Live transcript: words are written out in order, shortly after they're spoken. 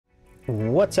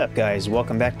What's up, guys?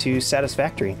 Welcome back to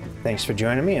Satisfactory. Thanks for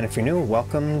joining me, and if you're new,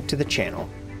 welcome to the channel.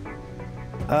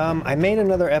 I made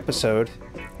another episode,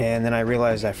 and then I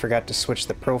realized I forgot to switch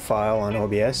the profile on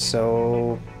OBS,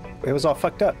 so it was all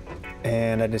fucked up.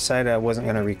 And I decided I wasn't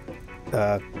going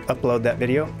to upload that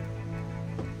video.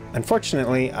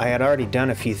 Unfortunately, I had already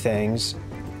done a few things,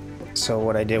 so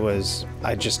what I did was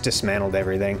I just dismantled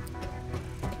everything.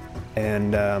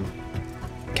 And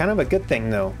kind of a good thing,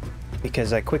 though,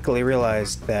 because I quickly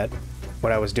realized that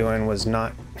what I was doing was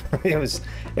not it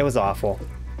was awful.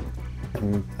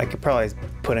 And I could probably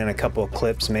put in a couple of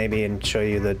clips maybe and show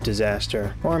you the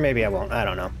disaster, or maybe I won't, I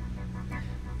don't know.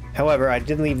 However, I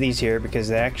did leave these here because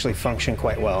they actually function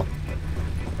quite well,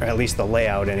 or at least the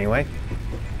layout anyway.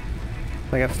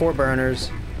 I got 4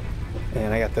 burners,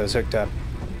 and I got those hooked up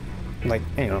like,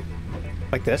 you know,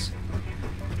 like this.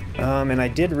 And I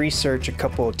did research a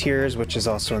couple of tiers, which is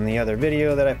also in the other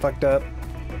video that I fucked up.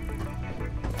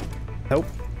 Nope.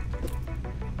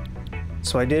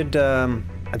 So I did, I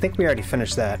think we already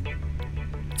finished that.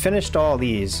 Finished all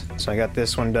these, so I got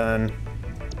this one done,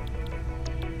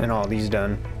 and all these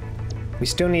done. We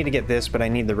still need to get this, but I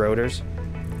need the rotors.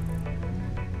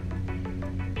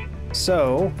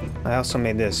 So, I also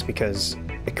made this because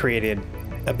it created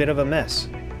a bit of a mess.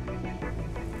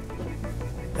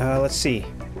 Let's see.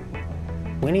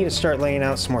 We need to start laying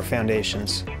out some more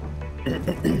foundations.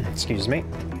 Excuse me.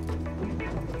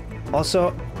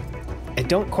 Also, I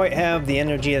don't quite have the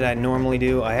energy that I normally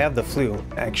do. I have the flu,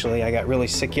 actually. I got really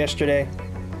sick yesterday.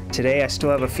 Today I still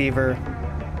have a fever.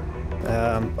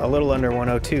 A little under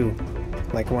 102.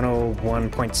 Like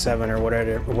 101.7 or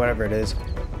whatever it is.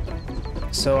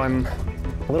 So I'm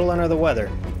a little under the weather,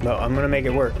 but I'm gonna make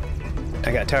it work.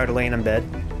 I got tired of laying in bed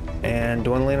and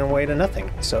dwindling away to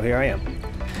nothing, so here I am.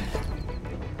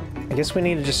 I guess we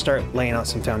need to just start laying out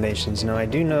some foundations. Now, I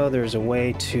do know there's a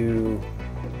way to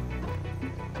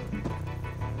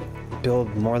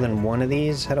build more than one of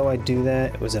these. How do I do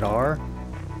that? Was it R?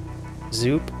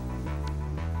 Zoop.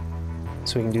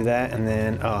 So we can do that, and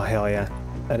then, oh, hell yeah.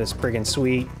 That is friggin'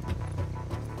 sweet.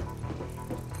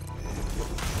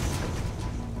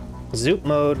 Zoop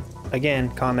mode. Again,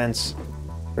 comments.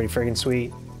 Pretty friggin'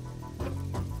 sweet.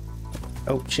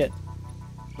 Oh, shit.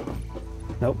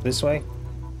 Nope, this way.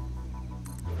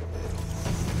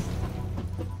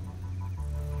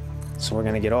 So we're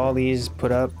gonna get all these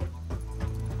put up,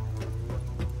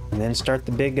 and then start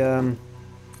the big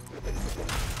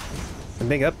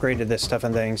upgrade to this stuff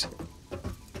and things.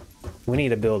 We need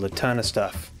to build a ton of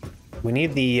stuff. We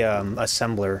need the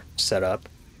assembler set up.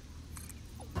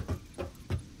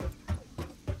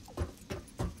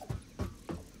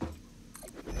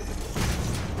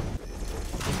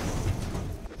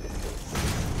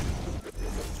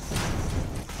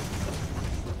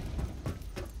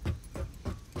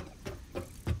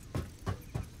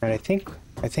 Alright,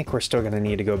 I think we're still gonna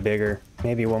need to go bigger.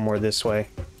 Maybe one more this way.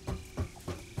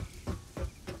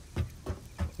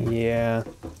 Yeah,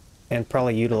 and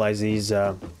probably utilize these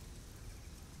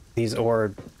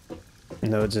ore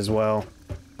nodes as well.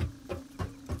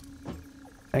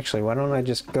 Actually, why don't I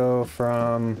just go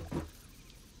from...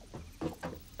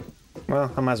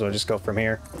 Well, I might as well just go from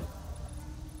here.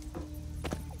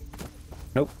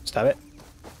 Nope, stop it.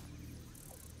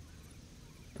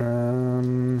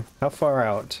 How far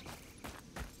out?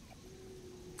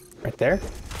 Right there? I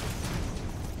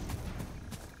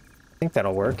think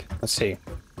that'll work. Let's see.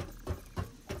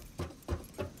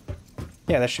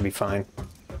 Yeah, that should be fine.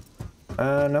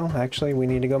 No, actually, we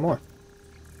need to go more.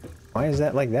 Why is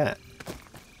that like that?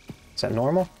 Is that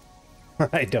normal?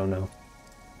 I don't know.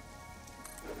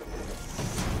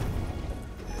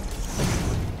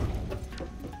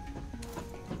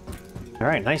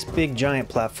 Alright, nice big giant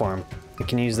platform. We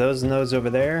can use those nodes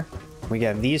over there. We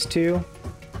got these two.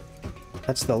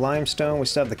 That's the limestone. We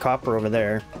still have the copper over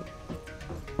there.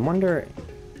 I wonder,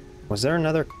 was there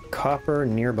another copper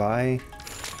nearby?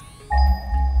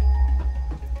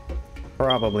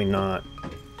 Probably not.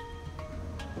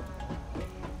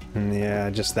 Yeah,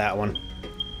 just that one.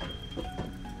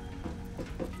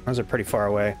 Those are pretty far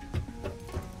away.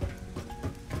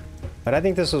 But I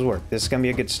think this will work. This is going to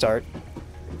be a good start.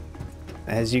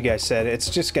 As you guys said, it's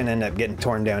just going to end up getting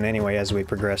torn down anyway as we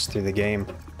progress through the game.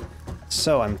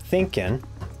 So I'm thinking...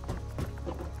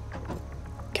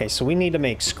 Okay, so we need to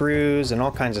make screws and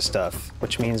all kinds of stuff,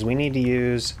 which means we need to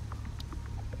use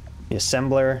the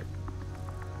assembler,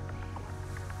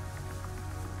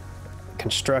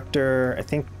 constructor. I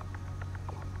think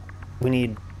we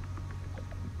need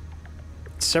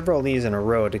several of these in a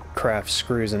row to craft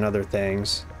screws and other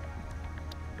things.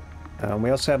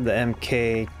 We also have the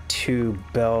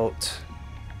MK2 belt,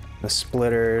 the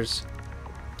splitters.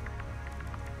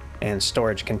 and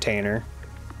storage container.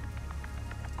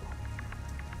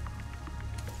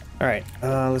 Alright,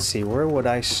 let's see, where would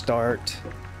I start?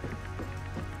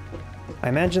 I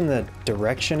imagine the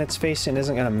direction it's facing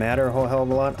isn't going to matter a whole hell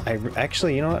of a lot.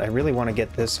 Actually, you know what? I really want to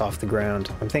get this off the ground.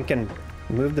 I'm thinking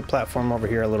move the platform over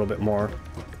here a little bit more.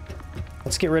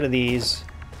 Let's get rid of these.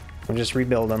 We'll just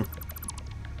rebuild them.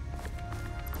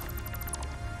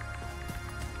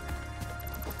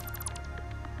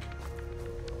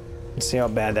 Let's see how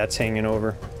bad that's hanging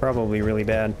over. Probably really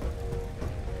bad.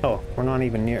 Oh, we're not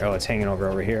even near. Oh, it's hanging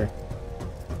over here.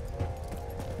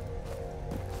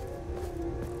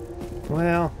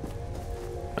 Well,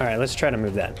 alright, let's try to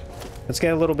move that. Let's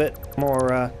get a little bit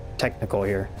more technical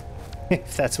here,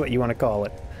 if that's what you want to call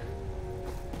it.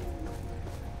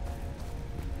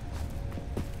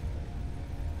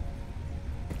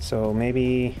 So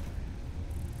maybe...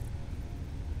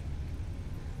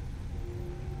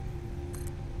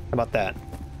 How about that?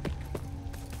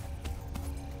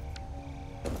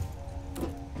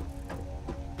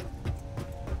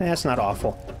 That's not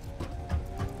awful.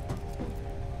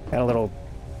 Got a little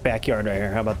backyard right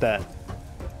here. How about that?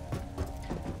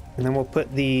 And then we'll put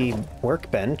the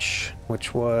workbench,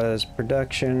 which was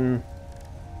production.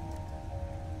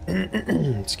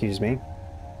 Excuse me.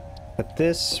 Put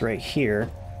this right here.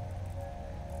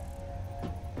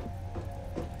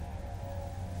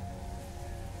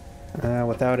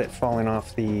 Without it falling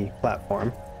off the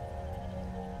platform.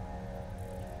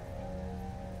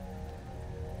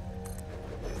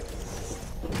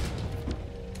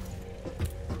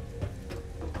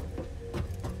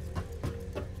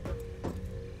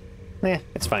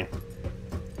 It's fine.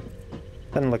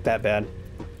 Doesn't look that bad.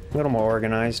 A little more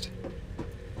organized.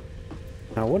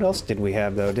 Now, what else did we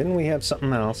have, though? Didn't we have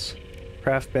something else?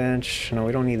 Craft bench. No,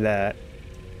 we don't need that.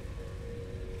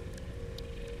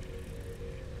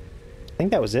 I think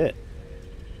that was it.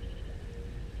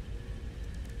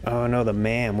 Oh, no, the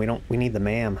ma'am. We need the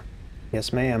ma'am.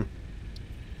 Yes, ma'am.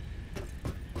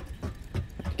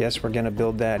 Guess we're gonna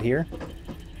build that here.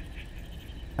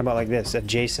 How about like this,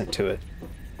 adjacent to it?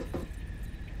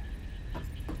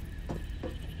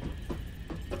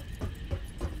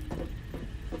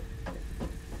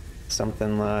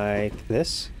 Something like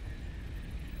this.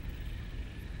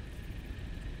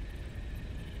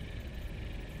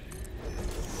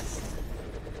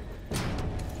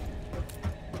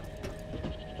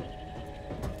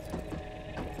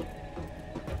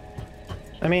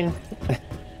 I mean,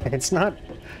 it's not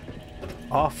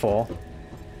awful.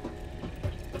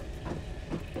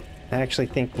 I actually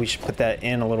think we should put that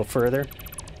in a little further.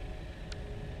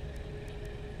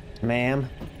 Ma'am,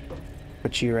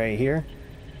 put you right here.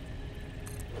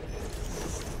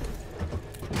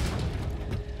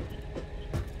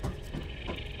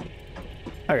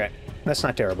 Okay, that's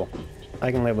not terrible.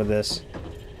 I can live with this.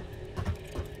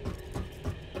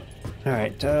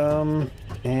 Alright,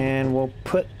 and we'll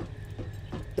put...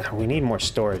 We need more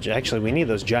storage. Actually, we need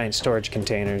those giant storage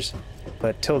containers.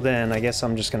 But till then, I guess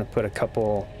I'm just going to put a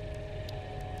couple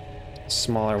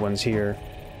smaller ones here.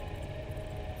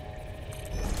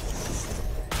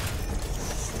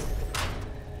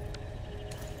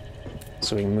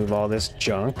 So we can move all this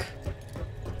junk.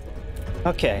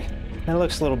 Okay, that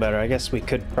looks a little better. I guess we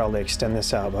could probably extend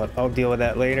this out, but I'll deal with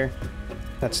that later.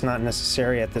 That's not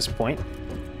necessary at this point.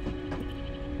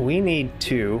 We need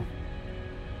to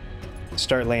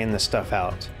start laying this stuff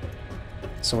out.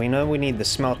 So we know we need the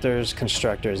smelters,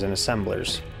 constructors, and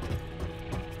assemblers.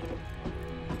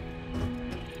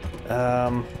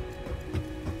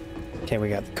 Okay, we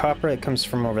got the copper that comes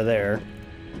from over there.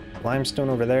 Limestone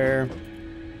over there.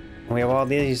 And we have all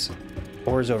these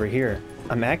ores over here.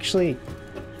 I'm actually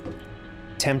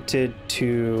tempted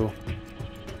to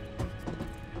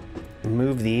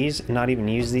move these, not even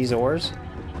use these ores,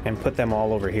 and put them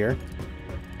all over here.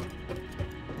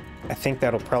 I think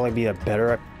that'll probably be a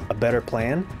better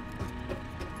plan.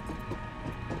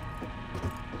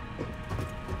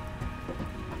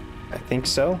 I think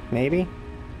so, maybe.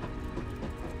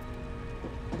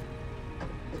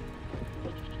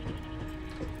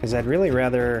 Because I'd really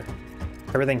rather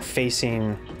everything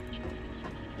facing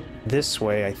this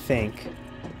way, I think.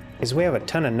 Because we have a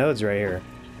ton of nodes right here.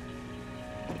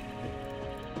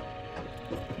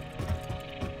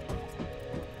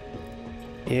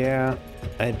 Yeah.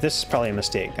 This is probably a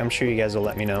mistake. I'm sure you guys will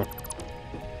let me know.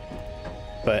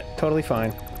 But totally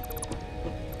fine.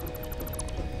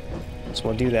 So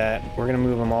we'll do that. We're going to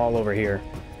move them all over here.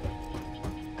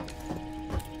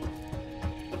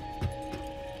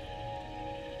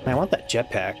 I want that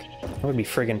jetpack. That would be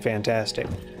friggin' fantastic.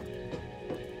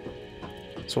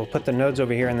 So we'll put the nodes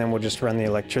over here and then we'll just run the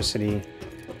electricity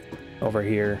over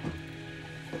here.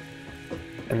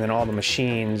 and then all the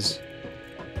machines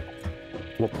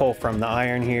will pull from the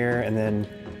iron here, and then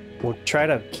we'll try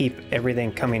to keep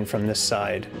everything coming from this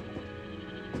side.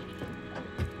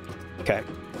 Okay.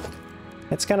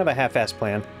 It's kind of a half-assed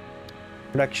plan.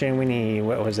 Production, we need,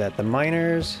 what was that, the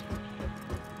miners?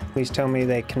 Please tell me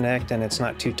they connect and it's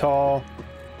not too tall.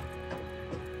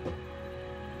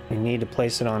 You need to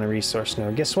place it on a resource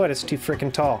node. Guess what? It's too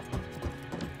freaking tall.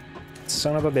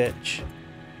 Son of a bitch.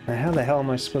 Now how the hell am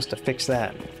I supposed to fix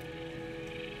that?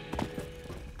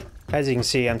 As you can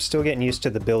see, I'm still getting used to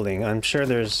the building. I'm sure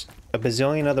there's a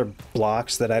bazillion other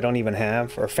blocks that I don't even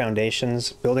have, or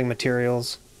foundations, building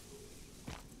materials,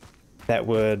 that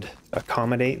would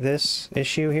accommodate this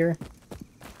issue here.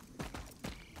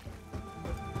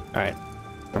 Alright,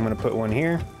 I'm gonna put one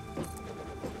here.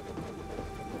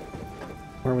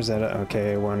 Where was that?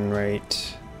 Okay, one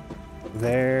right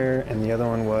there, and the other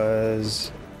one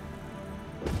was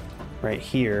right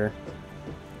here.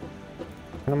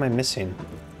 What am I missing?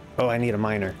 Oh, I need a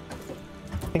miner.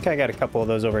 I think I got a couple of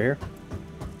those over here.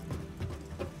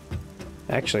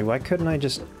 Actually, why couldn't I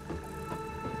just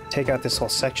take out this whole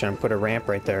section and put a ramp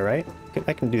right there, right?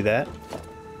 I can do that,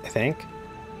 I think.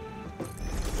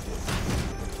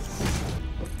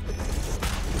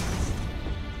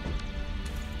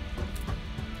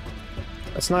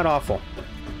 That's not awful.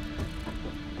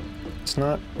 It's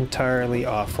not entirely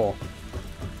awful.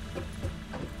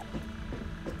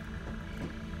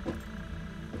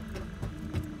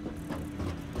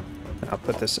 I'll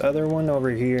put this other one over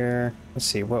here. Let's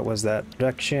see, what was that?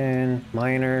 Production,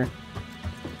 miner,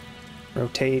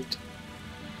 rotate.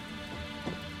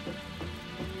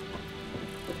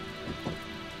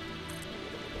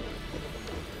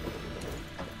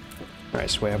 Alright,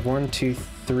 so we have 1, 2,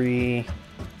 3.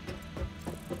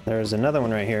 There's another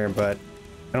one right here, but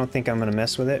I don't think I'm gonna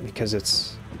mess with it because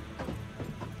it's,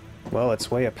 well, it's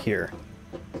way up here.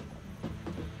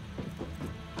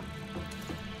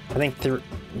 I think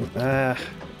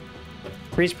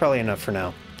three's probably enough for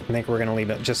now. I think we're gonna leave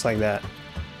it just like that.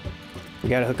 We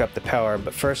gotta hook up the power,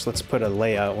 but first let's put a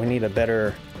layout. We need a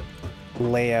better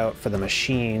layout for the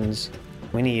machines.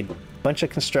 We need a bunch of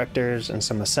constructors and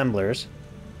some assemblers.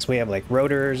 So we have like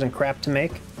rotors and crap to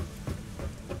make.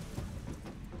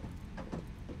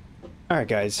 Alright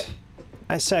guys,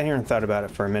 I sat here and thought about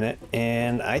it for a minute,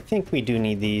 and I think we do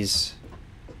need these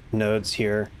nodes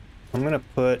here. I'm gonna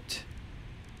put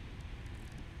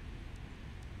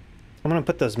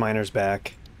those miners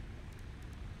back.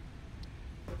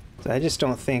 I just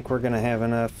don't think we're gonna have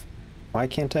enough. Why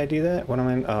can't I do that? What am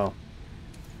I? Oh.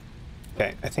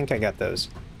 Okay, I think I got those.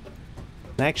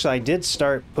 And actually, I did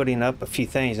start putting up a few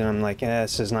things, and I'm like,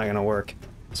 this is not gonna work.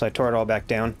 So I tore it all back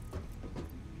down.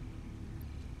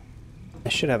 I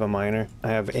should have a miner. I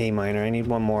have a miner. I need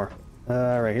one more.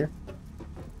 Right here.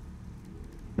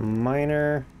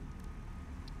 Miner.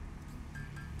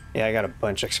 Yeah, I got a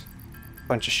bunch of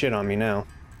shit on me now.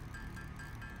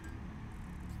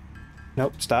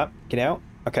 Nope, stop. Get out.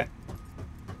 Okay.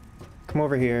 Come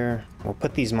over here. We'll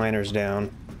put these miners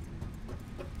down.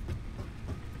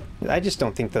 I just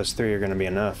don't think those three are going to be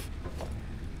enough.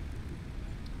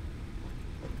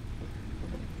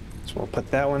 So we'll put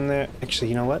that one there. Actually,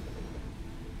 you know what?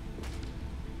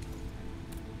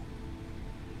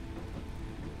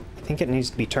 I think it needs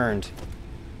to be turned.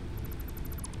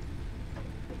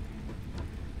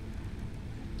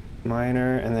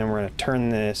 Miner, and then we're going to turn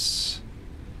this.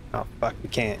 Oh, fuck, we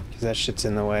can't, because that shit's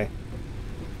in the way.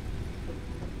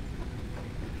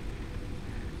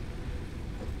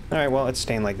 Alright, well, it's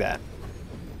staying like that.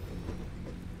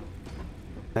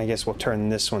 I guess we'll turn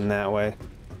this one that way.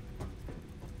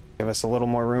 Give us a little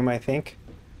more room, I think.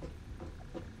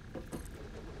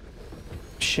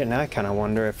 Shit, now I kind of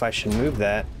wonder if I should move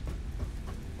that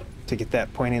to get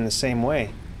that pointing the same way.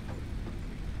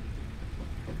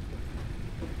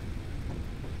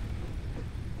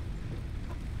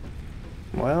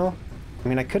 Well, I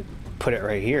mean, I could put it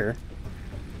right here.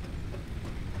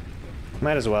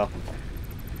 Might as well.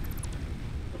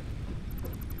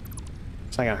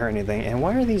 It's not gonna hurt anything. And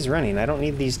why are these running? I don't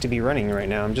need these to be running right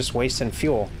now. I'm just wasting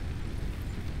fuel.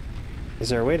 Is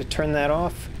there a way to turn that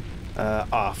off?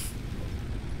 Off.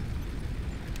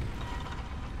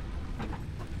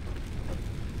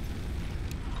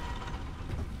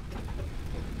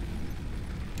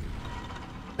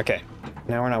 Okay,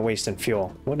 now we're not wasting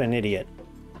fuel. What an idiot.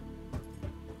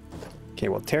 Okay,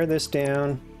 we'll tear this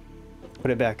down,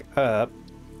 put it back up,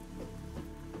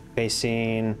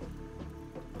 facing,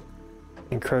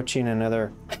 encroaching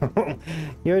another.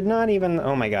 You're not even,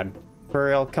 oh my god, for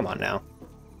real, come on now.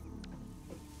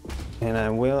 And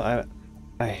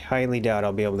I highly doubt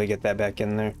I'll be able to get that back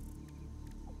in there.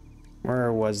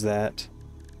 Where was that?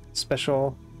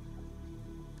 Special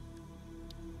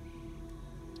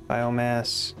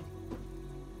biomass.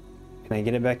 Can I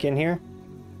get it back in here?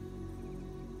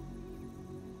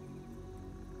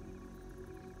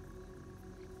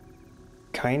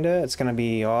 Kinda. It's gonna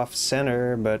be off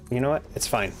center, but you know what? It's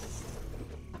fine.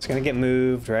 It's gonna get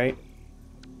moved, right?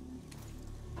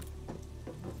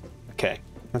 Okay.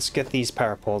 Let's get these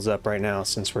power poles up right now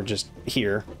since we're just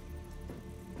here.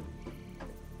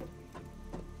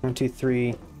 1, 2,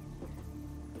 3.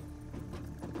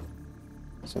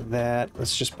 So that,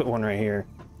 let's just put one right here.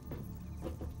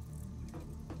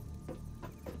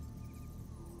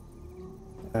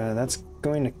 That's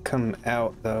going to come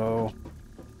out though.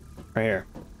 Right here.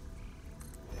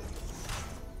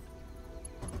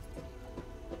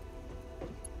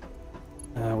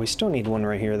 We still need one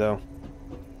right here though.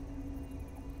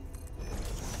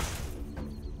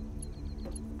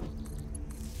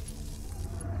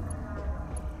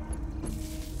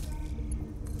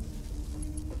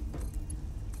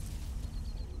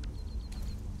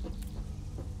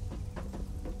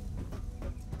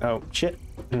 Oh, shit.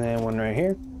 And then one right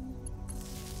here.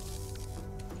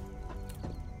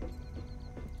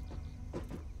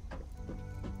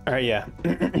 Alright, yeah.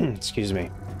 Excuse me.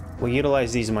 We'll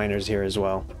utilize these miners here as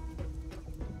well.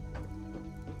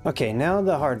 Okay, now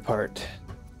the hard part.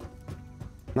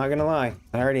 Not gonna lie,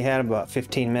 I already had about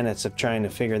 15 minutes of trying to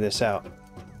figure this out.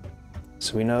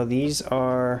 So we know these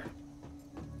are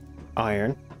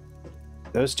iron.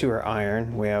 Those two are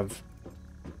iron. We have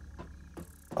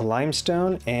a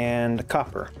limestone and a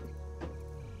copper.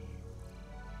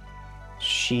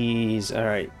 She's all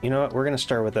right. You know what? We're gonna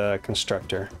start with a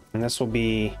constructor, and this will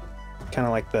be kind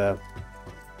of like the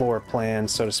floor plan,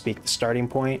 so to speak, the starting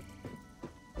point,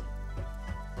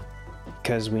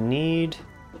 because we need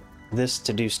this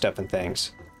to do stuff and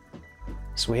things.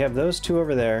 So we have those two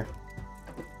over there,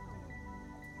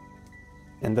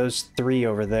 and those three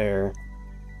over there.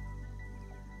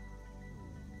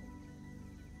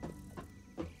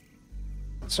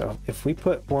 So if we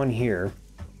put one here.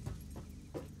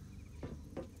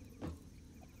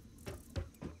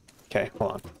 Okay,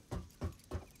 hold on.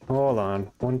 Hold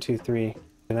on. 1, 2, 3.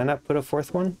 Did I not put a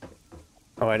fourth one?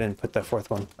 Oh, I didn't put the fourth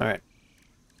one. Alright.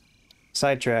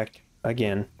 Sidetracked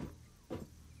again.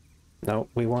 No,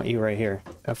 we want you right here.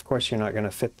 Of course you're not going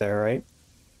to fit there, right?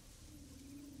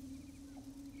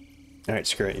 Alright,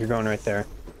 screw it. You're going right there.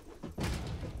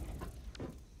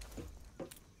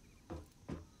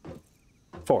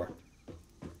 Four.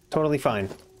 Totally fine.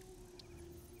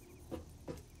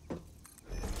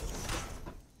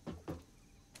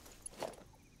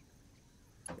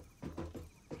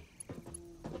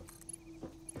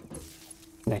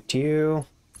 Connect you.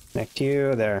 Connect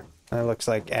you. There. That looks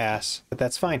like ass, but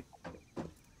that's fine.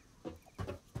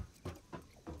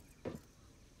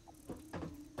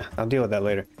 I'll deal with that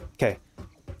later. Okay.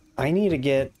 I need to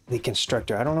get the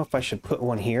constructor. I don't know if I should put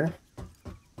one here.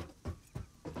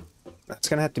 It's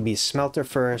gonna have to be smelter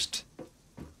first,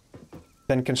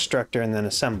 then constructor, and then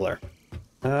assembler.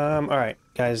 Alright,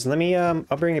 guys, let me, I'll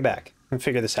bring you back and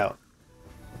figure this out.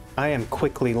 I am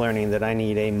quickly learning that I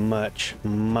need a much,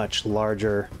 much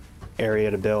larger area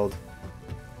to build.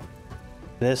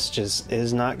 This just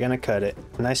is not gonna cut it.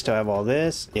 And I still have all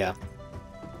this. Yeah.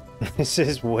 This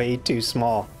is way too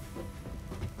small.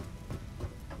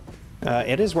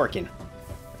 It is working.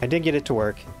 I did get it to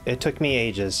work. It took me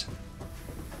ages.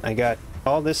 I got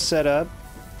all this set up.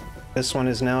 This one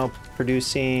is now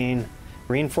producing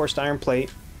reinforced iron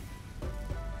plate.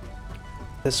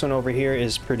 This one over here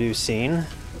is producing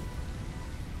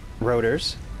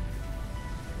rotors.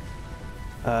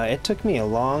 It took me a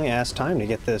long ass time to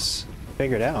get this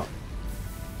figured out.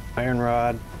 Iron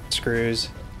rod, screws.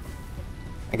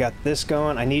 I got this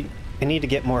going. I need to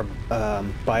get more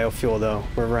biofuel though.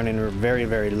 We're running very,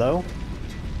 very low.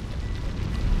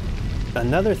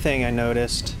 Another thing I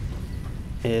noticed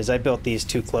is I built these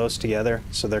too close together,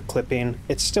 so they're clipping.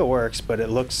 It still works, but it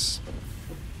looks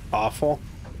awful.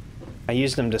 I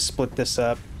used them to split this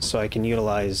up so I can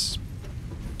utilize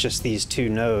just these two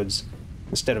nodes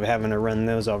instead of having to run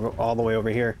those all the way over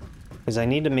here. Because I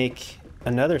need to make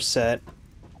another set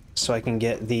so I can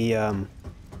get the,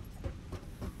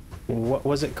 what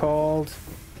was it called?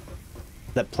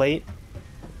 That plate?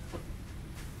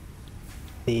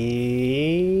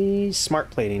 The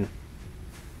smart plating.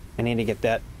 I need to get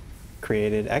that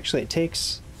created. Actually, it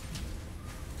takes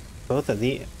both of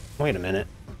the... Wait a minute.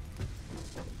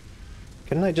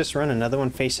 Couldn't I just run another one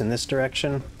facing this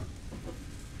direction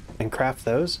and craft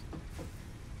those?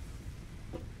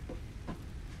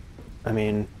 I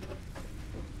mean,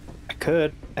 I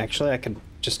could. Actually, I could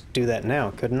just do that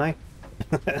now, couldn't I?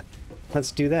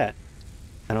 let's do that.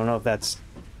 I don't know if that's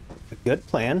a good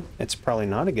plan. It's probably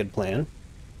not a good plan.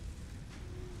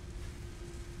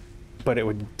 But it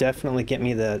would definitely get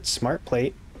me the smart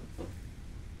plate.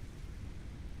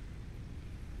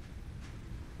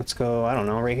 Let's go, I don't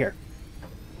know, right here.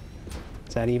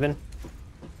 Is that even?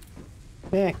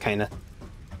 Eh, kinda.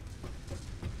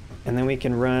 And then we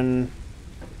can run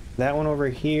that one over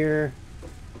here.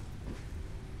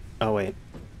 Oh, wait.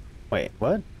 Wait,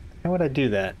 what? How would I do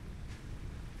that?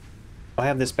 I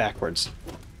have this backwards.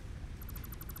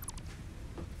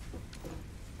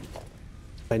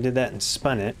 If I did that and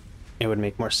spun it, it would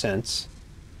make more sense.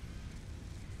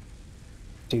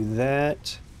 Do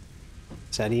that.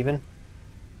 Is that even?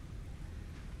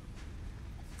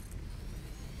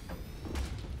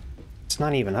 It's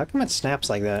not even. How come it snaps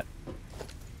like that?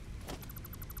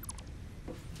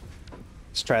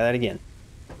 Let's try that again.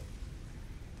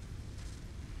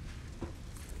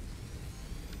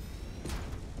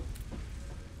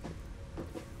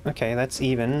 Okay, that's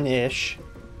even-ish.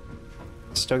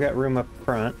 Still got room up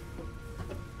front.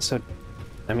 So,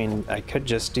 I mean, I could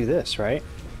just do this, right?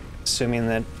 Assuming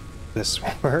that this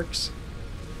works.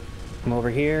 Come over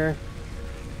here.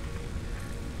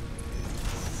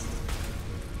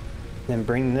 Then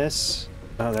bring this.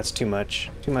 Oh, that's too much.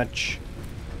 Too much.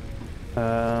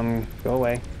 Go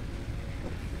away.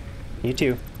 You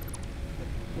too.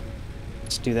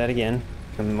 Let's do that again.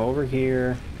 Come over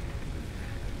here.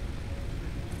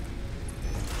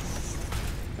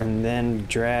 And then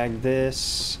drag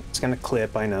this. It's gonna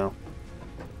clip, I know.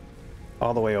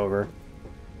 All the way over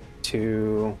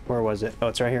to, where was it? Oh,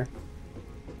 it's right here.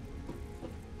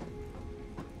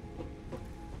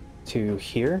 To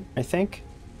here, I think.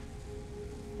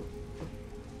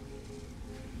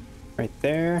 Right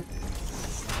there.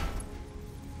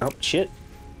 Oh, shit.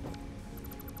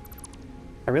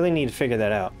 I really need to figure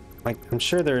that out. Like, I'm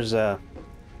sure there's a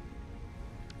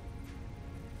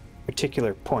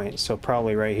particular point, so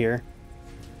probably right here.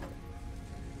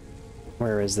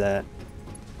 Where is that?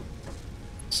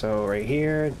 So right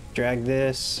here, drag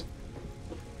this.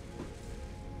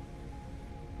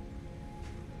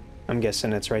 I'm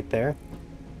guessing it's right there.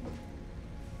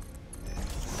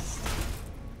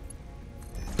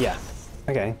 Yeah.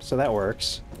 Okay, so that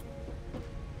works.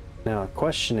 Now, the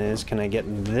question is, can I get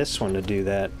this one to do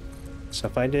that? So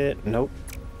if I did... Nope.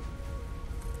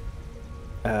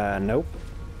 Nope.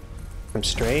 Come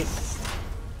straight.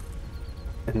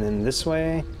 And then this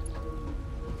way.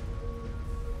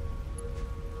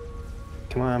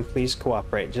 Come on, please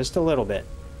cooperate. Just a little bit.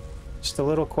 Just a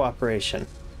little cooperation.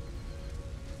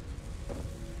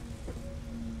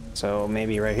 So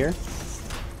maybe right here.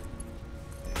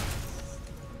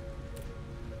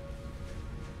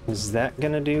 Is that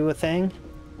gonna do a thing?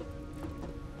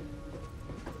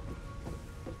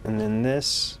 And then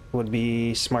this would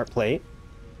be smart plate.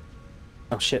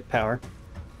 Oh shit, power.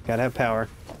 Gotta have power.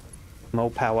 Mo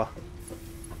power.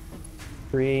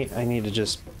 3, I need to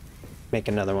just make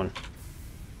another one.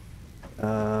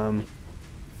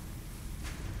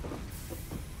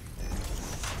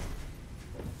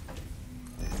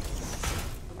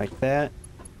 Like that.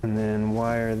 And then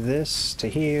wire this to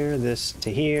here, this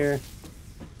to here,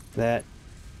 that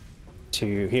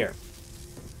to here.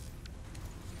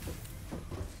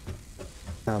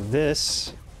 Now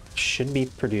this should be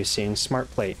producing smart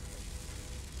plate.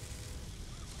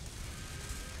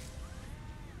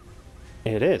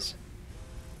 It is.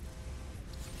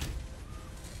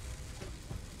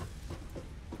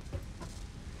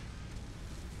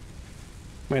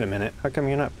 Wait a minute, how come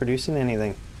you're not producing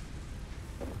anything?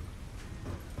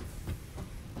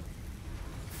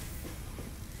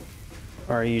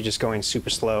 Or are you just going super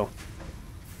slow?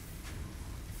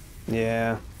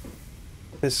 Yeah.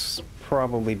 This is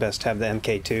probably best to have the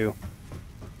MK2.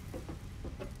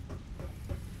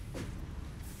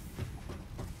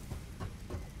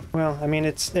 Well, I mean,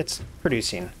 it's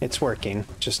producing. It's working,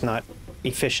 just not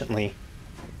efficiently.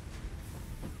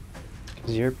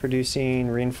 Because you're producing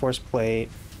reinforced plate,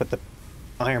 but the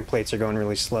iron plates are going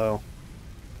really slow.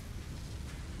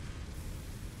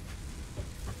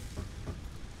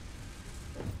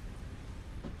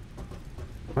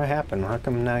 What happened? How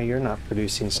come now you're not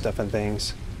producing stuff and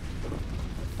things?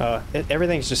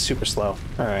 Everything's just super slow.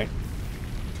 Alright.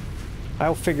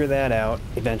 I'll figure that out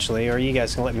eventually, or you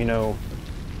guys can let me know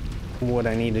what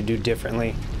I need to do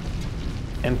differently.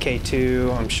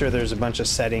 MK2, I'm sure there's a bunch of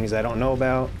settings I don't know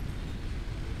about.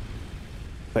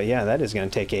 But yeah, that is going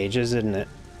to take ages, isn't it?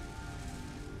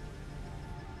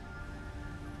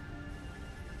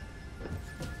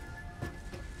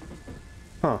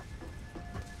 Huh.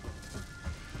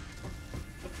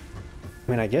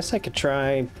 I mean, I guess I could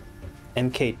try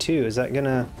MK2. Is that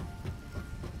gonna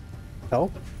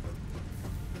help?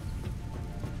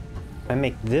 I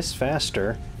make this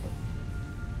faster.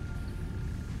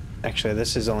 Actually,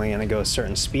 this is only gonna go a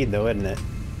certain speed though, isn't it?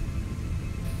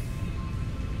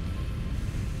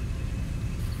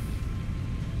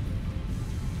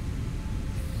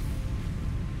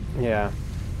 Yeah.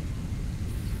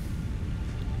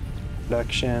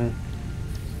 Production.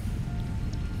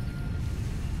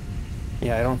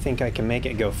 Yeah, I don't think I can make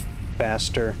it go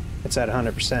faster. It's at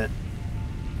 100%.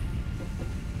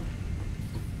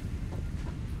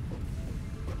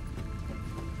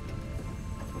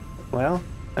 Well,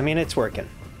 I mean, it's working.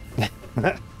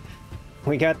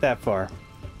 We got that far.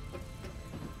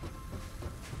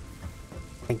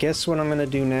 I guess what I'm gonna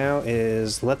do now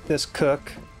is let this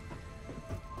cook.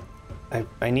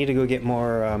 I need to go get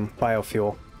more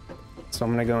biofuel. So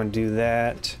I'm gonna go and do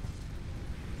that.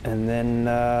 And then,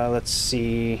 let's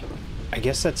see. I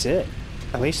guess that's it.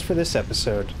 At least for this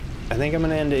episode. I think I'm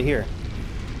gonna end it here.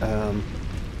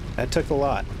 That took a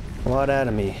lot out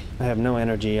of me. I have no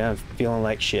energy. I'm feeling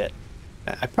like shit.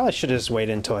 I probably should have just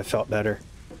waited until I felt better.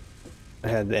 I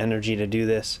had the energy to do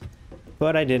this.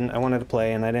 But I didn't. I wanted to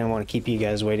play, and I didn't want to keep you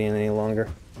guys waiting any longer.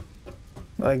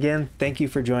 Again, thank you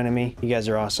for joining me. You guys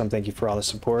are awesome. Thank you for all the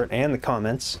support and the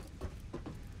comments.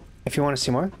 If you want to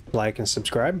see more, like and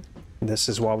subscribe. This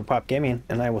is Wobblepop Gaming,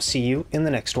 and I will see you in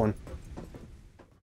the next one.